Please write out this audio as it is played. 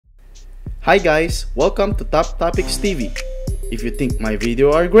Hi guys, welcome to Topicz TV. If you think my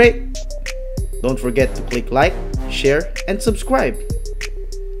video are great, don't forget to click like, share, and subscribe.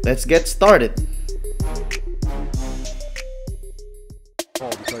 Let's get started.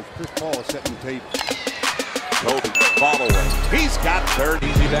 Because Chris Paul is setting the table. Kobe, ball away. He's got third.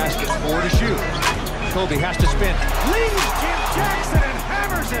 Easy basket, 4 to shoot. Kobe has to spin. Leaves Jim Jackson and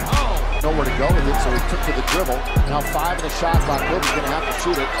hammers it home. Nowhere to go with it, so he took to the dribble. Now 5 in the shot clock. Kobe's going to have to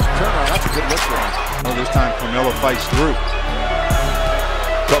shoot it. Turnaround, that's a good look for him. Well, this time Carmelo fights through.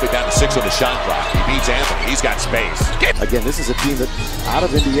 Kobe down to 6 on the shot clock. He beats Anthony. He's got space. Again, this is a team that, out of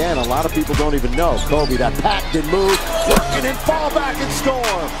Indiana, a lot of people don't even know. Kobe, that patented move, working and fall back and score.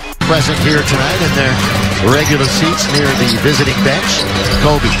 Present here tonight in their regular seats near the visiting bench.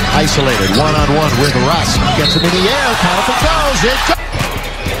 Kobe isolated one-on-one with Russ. Gets him in the air. Powerful goes.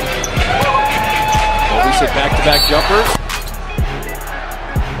 Kobe said back-to-back jumpers.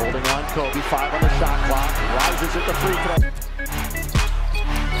 Holding on, Kobe, 5 on the shot clock. Rises at the free throw.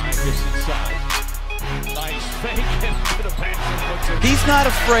 Gets inside. Nice fake into the bench and puts it. He's not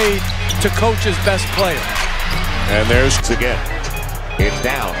afraid to coach his best player. And there's again. It's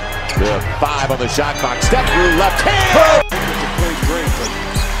down to 5 on the shot clock. Step through left hand. Played great, but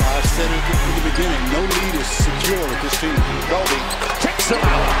I said it in the beginning, no lead is secure with this team. Kobe kicks him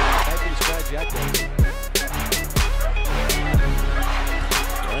out.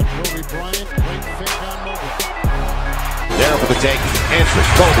 And Kobe Bryant, great fake on Mamba. There for the take. Answers.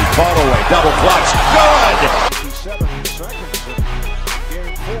 Kobe, ball away. Double clutch. Good. 57 seconds in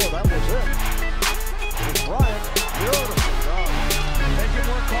game 4. That was it. And Bryant, beautiful job. Make it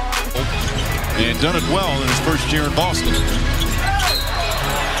work hard. And done it well in his first year in Boston.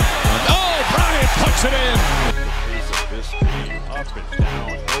 Oh, Bryant puts it in. The pace of this game, up and down,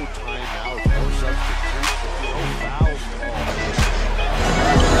 no timeout, no substitution, no fouls.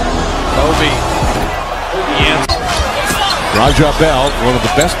 Kobe. Raja Bell, one of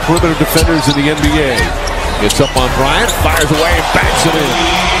the best perimeter defenders in the NBA. Gets up on Bryant, fires away, and backs it in.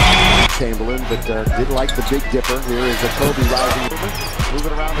 Chamberlain, but did like the Big Dipper. Here is a Kobe rising,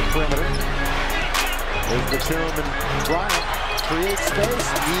 moving around the perimeter. There's Batum and Bryant. Creates space.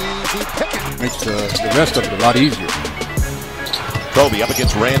 Easy picking. Makes the rest of it a lot easier. Kobe up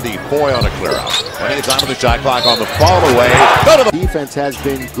against Randy Foy on a clear out. Plenty of time on the shot clock on the fall away. Go to the defense has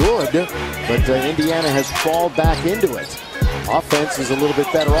been good, but Indiana has crawled back into it. Offense is a little bit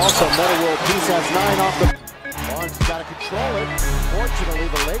better. Also, Metal World Peace has 9 off the. Barnes has got to control it. Fortunately,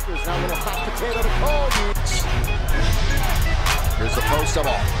 the Lakers now a little hot potato to Kobe. Here's the post up.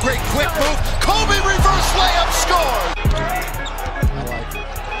 Great quick move. Kobe reverse layup score.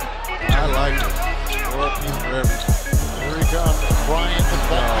 I like it. World peace for everyone. Here he comes. Bryant the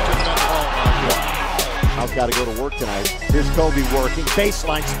ball. Oh my God. I've got to go to work tonight. Here's Kobe working.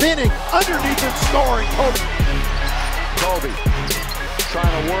 Baseline spinning. Underneath and scoring. Kobe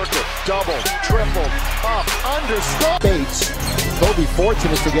trying to work it. Double, triple, up, under, Tpoicz. Kobe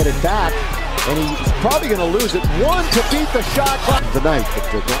fortunate to get it back. And he's probably going to lose it. 1 to beat the shot clock tonight.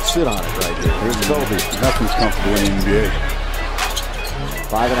 But don't sit on it right here. Here's Kobe. Nothing's comfortable in the NBA.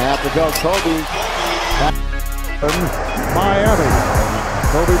 5.5 to go. Kobe. Miami.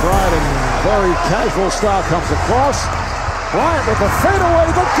 Kobe Bryant in very casual style comes across. Bryant with the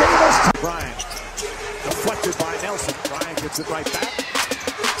fadeaway. The game is Bryant deflected by Nelson. Bryant gets it right back.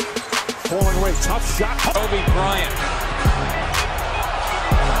 Falling away. Tough shot. Kobe Bryant.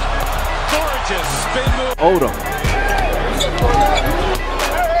 Gorgeous spin move. Odom.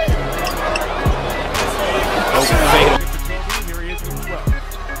 Kobe faded. Here he is with 12.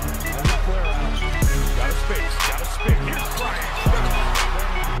 Has a clear out. Got a space. Got a spin. Here's Bryant.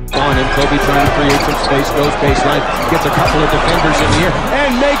 On him. Kobe trying to create some space. Goes baseline. Gets a couple of defenders in the air.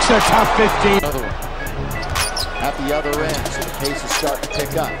 And makes a top 15. Another one. At the other end, so the pace is starting to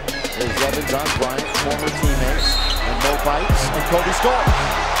pick up. There's Evans on Bryant, former teammates, and no bites, and Kobe scores.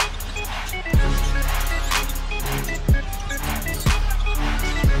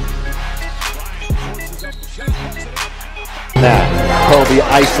 Now, Kobe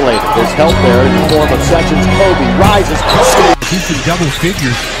isolated. There's help there in the form of Sessions. Kobe rises. He's in double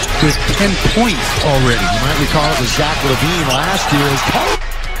figures with 10 points already. You might recall it was Zach LaVine last year.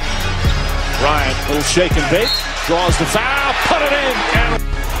 Bryant, little shake and bake. Draws the foul. Put it in. And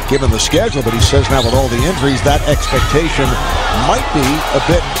Given the schedule, but he says now with all the injuries, that expectation might be a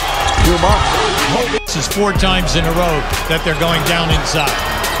bit too much. This is 4 times in a row that they're going down inside.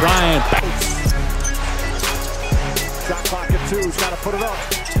 Bryant. Shot clock at 2. He's got to put it up.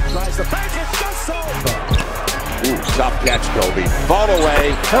 Tries to bank it. Does so. Ooh, top catch, Kobe. Ball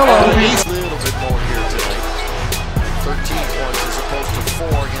away. Hello. He's a little bit more here today. 13 points as opposed to 4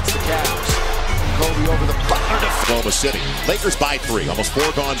 against the Cavs. Oklahoma City. Lakers by 3, almost 4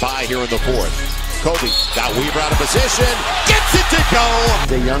 gone by here in the fourth. Kobe got Weaver out of position, gets it to go.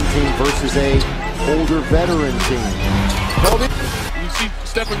 A young team versus a older veteran team. Kobe. You see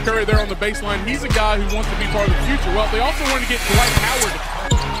Stephen Curry there on the baseline. He's a guy who wants to be part of the future. Well, they also want to get Dwight Howard.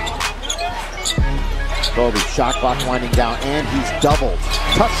 Kobe, shot clock winding down, and he's doubled.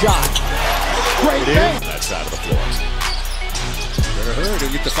 Tough shot. Great game. That side of the floor. Better hurry to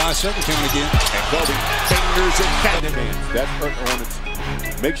get the 5 seconds coming again. And Kobe fingers and catches. That's Hornets.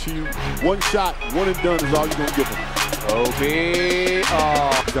 Make sure you one shot, one and done is all you're gonna give them. Kobe.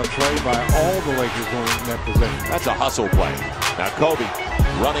 The play by all the Lakers going in that possession. That's a hustle play. Now Kobe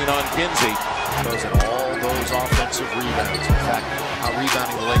running on Kinsey. Those and all those offensive rebounds. In fact,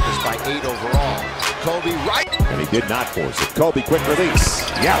 rebounding the Lakers by 8 overall. Kobe right. And he did not force it. Kobe, quick release.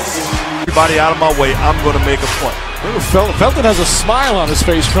 Yes. Everybody out of my way. I'm going to make a point. Felton has a smile on his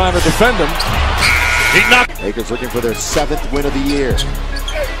face trying to defend him. He knocked. Lakers looking for their 7th win of the year.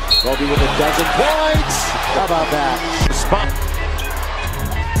 Kobe with a dozen points. How about that? Spot.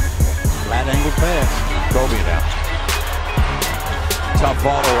 Flat angle pass. Kobe now. Tough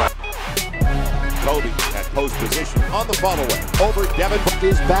ball away. Kobe at post position on the follow away. Over Devin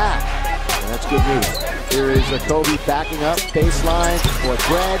is back. And that's good news. Here is a Kobe backing up baseline for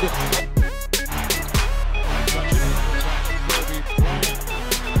Fred.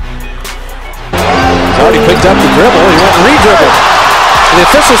 He's already picked up the dribble. He went and re-dribbled. The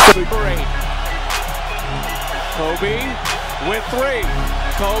officials. Kobe with 3.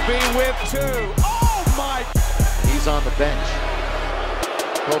 Kobe with 2. Oh my! He's on the bench.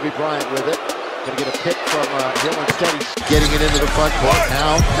 Kobe Bryant with it. Gonna get a pick from Hill instead. He's getting it into the front court.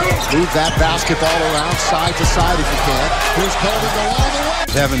 Now move that basketball around side to side if you can. Here's Kobe go all the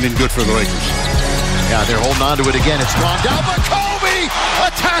way. Haven't been good for the Lakers. Yeah, they're holding on to it again. It's gone down, but Kobe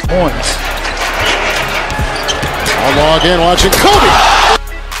attack points. I'll log in watching Kobe.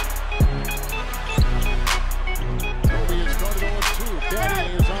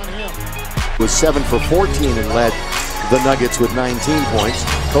 Was 7 for 14 and led the Nuggets with 19 points.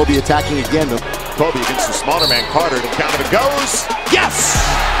 Kobe attacking again. Kobe against the smaller man Carter. The count of it goes. Yes!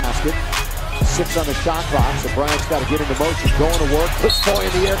 Basket. 6 on the shot clock. So Bryant's got to get into motion. Going to work. Puts Foy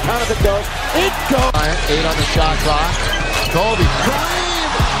in the air. Count of it goes. It goes. Bryant, 8 on the shot clock. Kobe.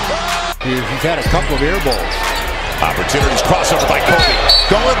 He's had a couple of air balls. Opportunities crossover by Kobe.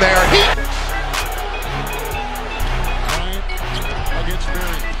 Going there.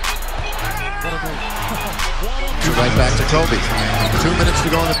 Right back to Kobe. 2 minutes to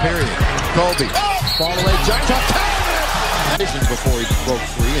go in the period. Kobe. Fall away. Jump shot. Before he broke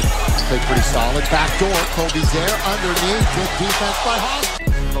free and played pretty solid. Back door. Kobe's there. Underneath. Good defense by Hawk.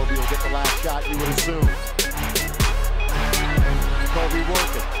 Kobe will get the last shot, you would assume. Kobe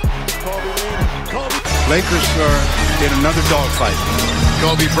working. Kobe leading. Kobe. Lakers are in another dogfight.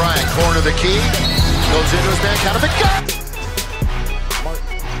 Kobe Bryant, corner the key. Goes into his man. Count of it. Got it.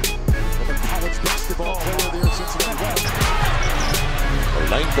 The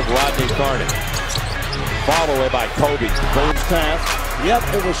length of Rodney Carney. Follow away by Kobe. First pass. Yep,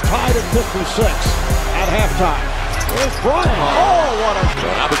 it was tied at 56 at halftime. There's Bryant. Oh, what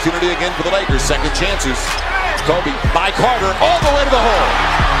an opportunity again for the Lakers. Second chances. Kobe by Carter all the way to the hole.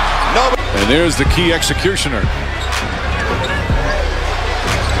 No. And there's the key executioner.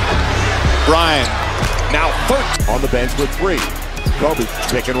 Bryant now first on the bench with 3. Kobe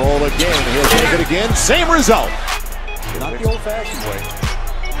pick and roll again. He'll take it again. Same result. Not the old-fashioned way.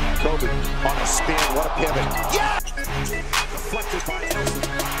 Kobe on a spin. What a pivot. Yeah! Deflected by Nelson.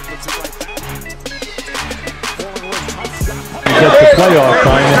 Gets it right back. He gets the playoff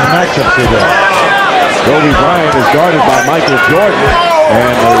time in the matchup today. Kobe Bryant is guarded by Michael Jordan.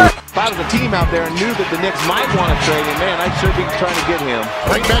 And If I was a team out there and knew that the Knicks might want to trade him, man, I'd sure be trying to get him.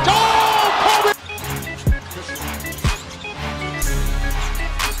 Bring back. Oh! Kobe!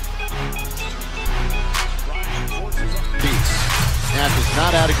 Knapp is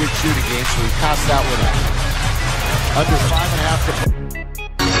not out a good shooting game, so he passed that one up. Under 5.5 to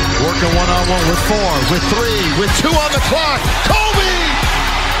working one-on-one with 4, with 3, with 2 on the clock. Kobe!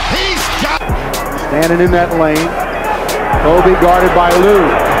 He's got standing in that lane. Kobe guarded by Lou.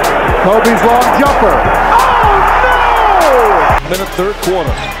 Kobe's long jumper. Oh, no! Minute third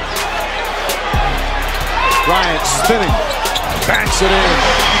quarter. Bryant spinning. Backs it in.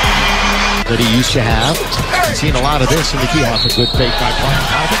 that he used to have. I've seen a lot of this in the key off a good fake by Bryant.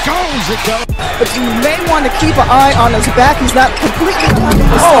 How it goes, it goes. But you may want to keep an eye on his back. He's not completely 100%.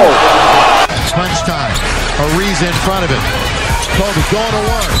 Oh! Crunch time. Ariz in front of him. Kobe going to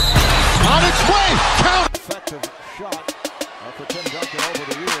work. On its way. Count. Effective shot for Tim Duncan over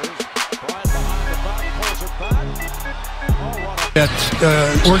the years. Bryant behind the back, pulls it back. That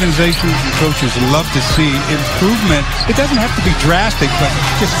organizations and coaches love to see improvement. It doesn't have to be drastic, but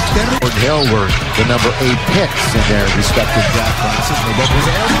just steady. Gordon Hill were the number 8 picks in their respective draft classes. They both was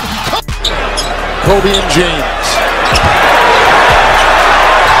Aaron. Kobe and James.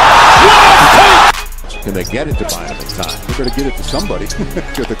 Can they get it to Bryant in time? They're going to get it to somebody.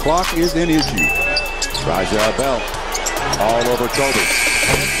 Because the clock is an issue. Raja Bell all over Kobe.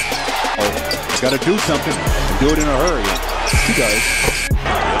 Got to do something and do it in a hurry. He does. It'll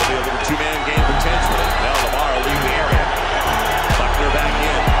be a little two-man game potentially. Now OMAR will leave the area. Buckner back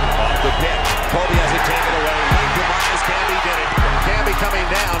in. Off the pick. Kobe has it taken away. Late to Marcus. Camby did it. Camby coming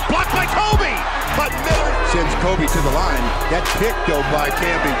down. Blocked by Kobe. But Miller sends Kobe to the line. That pick though by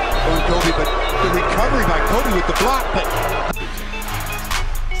Camby on Kobe, but the recovery by Kobe with the block. But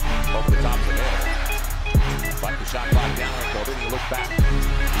over the top of the net. Like the shot clock down on Kobe. He looked back.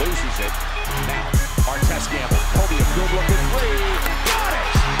 Loses it. Now, Artest Gamble. Kobe, a good looking three. Got it!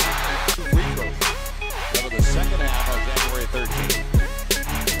 Free throws. Over the second half on January 13th.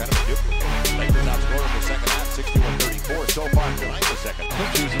 Kind of a duplicate. Lakers outscored in the second half, 61-34. So far tonight, the second.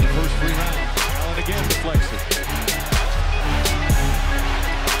 Topicz in the first free round. Allen again deflects it.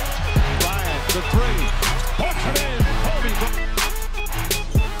 Bryant, the three. Hooks it in. Kobe.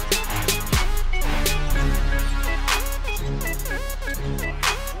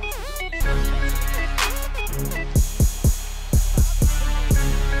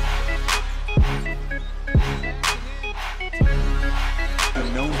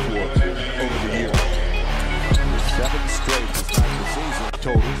 known for over the years. 7 straight to start the season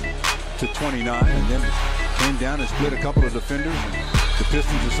total to 29, and then came down and split a couple of defenders. And the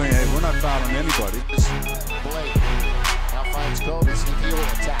Pistons are saying, hey, we're not fouling anybody. Blake now finds Kobe. Sneaky little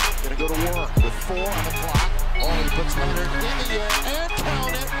attack. Gonna go to work with 4 on the clock. Oh, he puts Leonard in the air and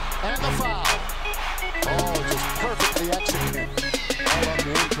count it, and the foul. Oh, just perfectly executed. All up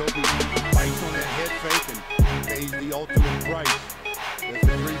there, Kobe bites on that head fake and pays the ultimate price. There's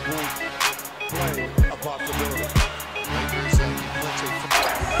the 3-point play, a possibility.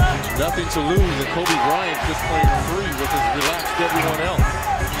 Nothing to lose, and Kobe Bryant just playing free with his relaxed everyone else.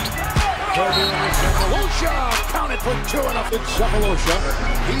 Kobe and Cephalosha counted for 2 and a half. Cephalosha,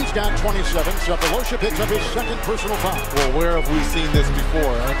 he's got 27. Cephalosha picks up his 2nd personal foul. Well, where have we seen this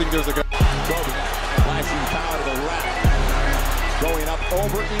before? I think there's a guy. Kobe, flashing power to the left. Going up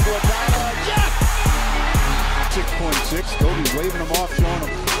over Iguodala. Yes! 6.6. Kobe waving him off, showing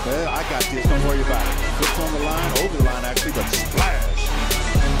him, well, I got this, don't worry about it. Flips on the line, over the line actually, but splash.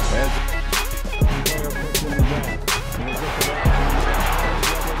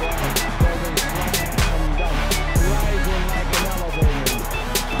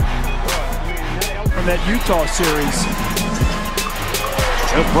 From that Utah series.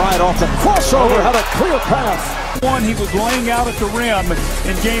 And Bryant off the crossover, had a clear pass. He was laying out at the rim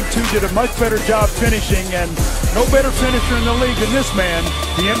in game 2, did a much better job finishing, and no better finisher in the league than this man,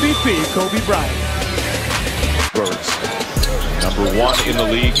 the MVP, Kobe Bryant. Number 1 in the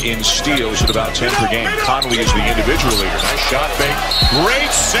league in steals at about 10 per game. Conley is the individual leader. Nice shot fake.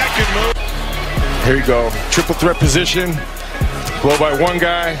 Great second move. Here you go. Triple threat position. Blow by one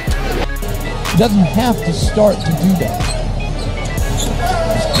guy. Doesn't have to start to do that.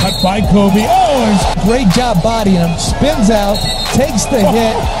 Cut by Kobe. Oh, great job bodying him. Spins out, takes the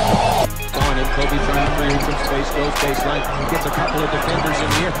hit. On him, Kobe trying to create some space, goes baseline, gets a couple of defenders in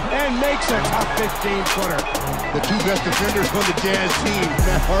here, and makes a top 15-footer. The 2 best defenders on the Jazz team,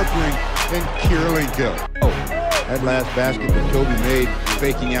 Matt Harpering and Kirilenko. That last basket that Kobe made,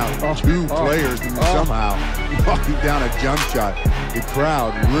 faking out 2 players and somehow knocking down a jump shot. The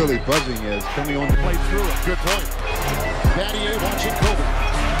crowd really buzzing as coming on to play through it. Good point. Battier watching Kobe.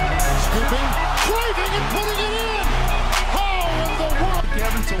 Scooping, driving, and putting it in. How in the world?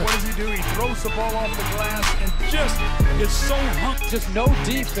 Kevin, so what does he do? He throws the ball off the glass and just is so hunked. Just no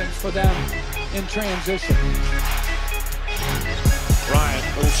defense for them in transition. Bryant,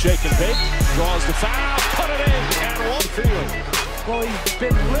 little shake and bake, draws the foul, put it in, and one field. Well, he's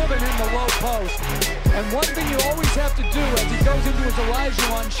been living in the low post. And one thing you always have to do as he goes into his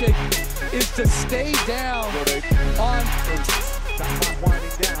Elijah shake is to stay down on.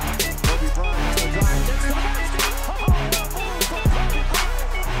 Winding down. Kobe Bryant on the drive. Gets the basket.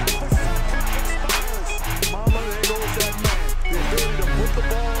 Mamba, there goes that man. The ability to put the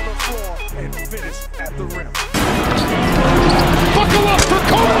ball on the floor and finish at the rim. Buckle up for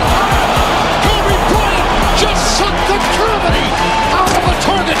Kobe! Kobe Bryant just sucked the gravity out of a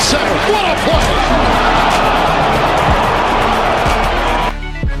target center. What a play!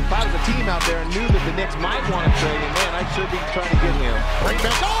 If I was a team out there and knew that the Knicks might want to trade him, man, I'd sure be trying to get him.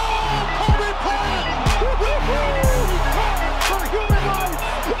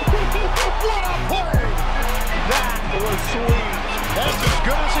 a swing. That's as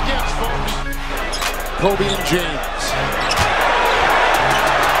good as it gets, folks. Kobe and James.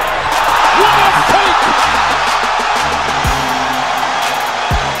 What a fake!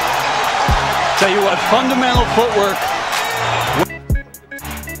 Tell you what, fundamental footwork.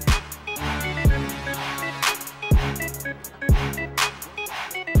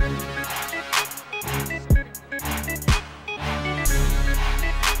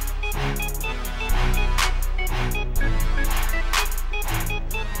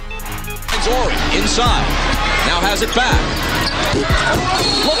 Inside, now has it back.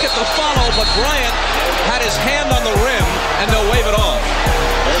 Look at the follow, but Bryant had his hand on the rim, and they'll wave it off.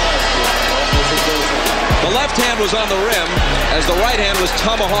 The left hand was on the rim, as the right hand was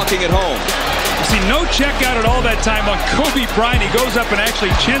tomahawking it home. You see no check out at all that time on Kobe Bryant. He goes up and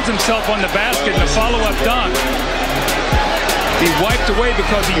actually chins himself on the basket in the follow-up dunk. He wiped away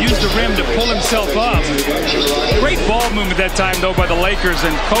because he used the rim to pull himself up. Great ball movement that time, though, by the Lakers.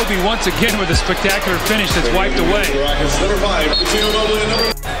 And Kobe, once again, with a spectacular finish that's wiped away.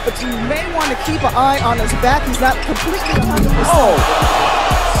 But you may want to keep an eye on his back. He's not completely 100%. Oh!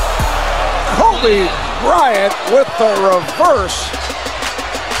 Kobe Bryant with the reverse.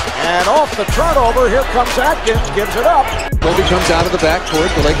 And off the turnover, here comes Atkins, gives it up. Kobe comes out of the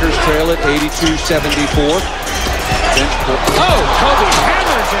backcourt. The Lakers trail at 82-74. Oh, Kobe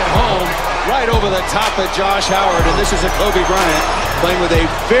hammers it home right over the top of Josh Howard, and this is a Kobe Bryant playing with a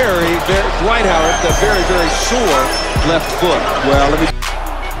very Dwight Howard, the very sore left foot. Well, let me.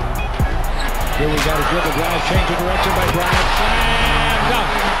 Here we got a dribble drive, change of direction by Bryant. Slam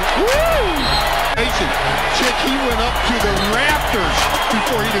dunk. Woo! Chick, he went up to the rafters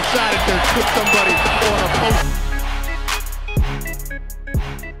before he decided to put somebody on a post.